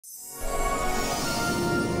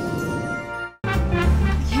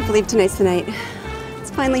believe tonight's the night.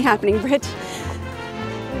 It's finally happening, Britt.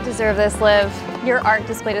 You deserve this, Liv. Your art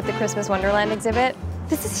displayed at the Christmas Wonderland exhibit.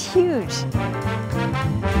 This is huge.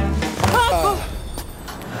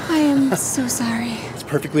 I am so sorry. It's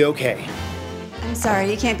perfectly okay. I'm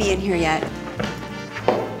sorry, you can't be in here yet.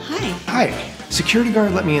 Hi. Hi. Security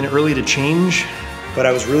guard let me in early to change, but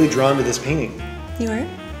I was really drawn to this painting. You were?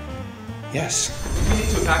 Yes. We need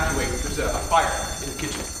to evacuate. There's a fire in the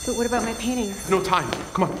kitchen. But what about my paintings? No time.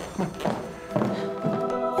 Come on, come on.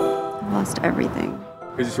 I lost everything.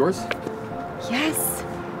 Is this yours? Yes.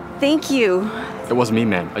 Thank you. It wasn't me,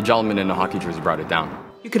 man. A gentleman in a hockey jersey brought it down.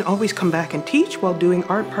 You can always come back and teach while doing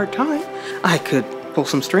art part-time. I could pull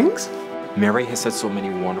some strings. Mary has said so many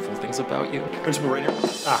wonderful things about you. Principal right here.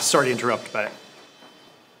 Sorry to interrupt, but...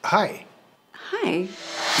 Hi. Hi.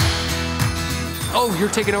 Oh, you're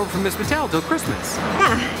taking over from Miss Mattel till Christmas.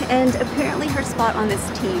 Yeah, and apparently her spot on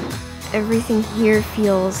this team. Everything here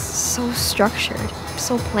feels so structured,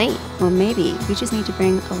 so plain. Well, maybe we just need to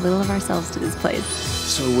bring a little of ourselves to this place.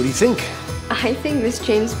 So what do you think? I think Miss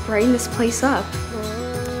James brightened this place up.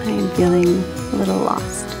 I am feeling a little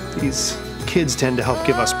lost. These kids tend to help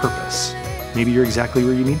give us purpose. Maybe you're exactly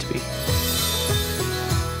where you need to be.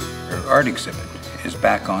 Your art exhibit is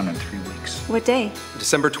back on in 3 weeks. What day?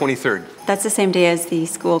 December 23rd. That's the same day as the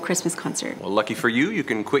school Christmas concert. Well, lucky for you, you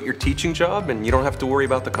can quit your teaching job and you don't have to worry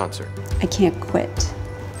about the concert. I can't quit.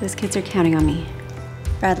 Those kids are counting on me.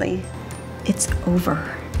 Bradley, it's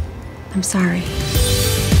over. I'm sorry.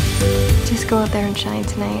 Just go out there and shine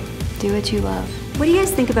tonight. Do what you love. What do you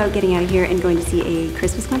guys think about getting out of here and going to see a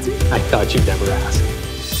Christmas concert? I thought you'd never ask.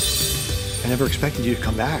 I never expected you to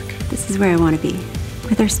come back. This is where I want to be,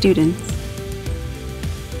 with our students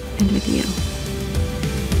and with you.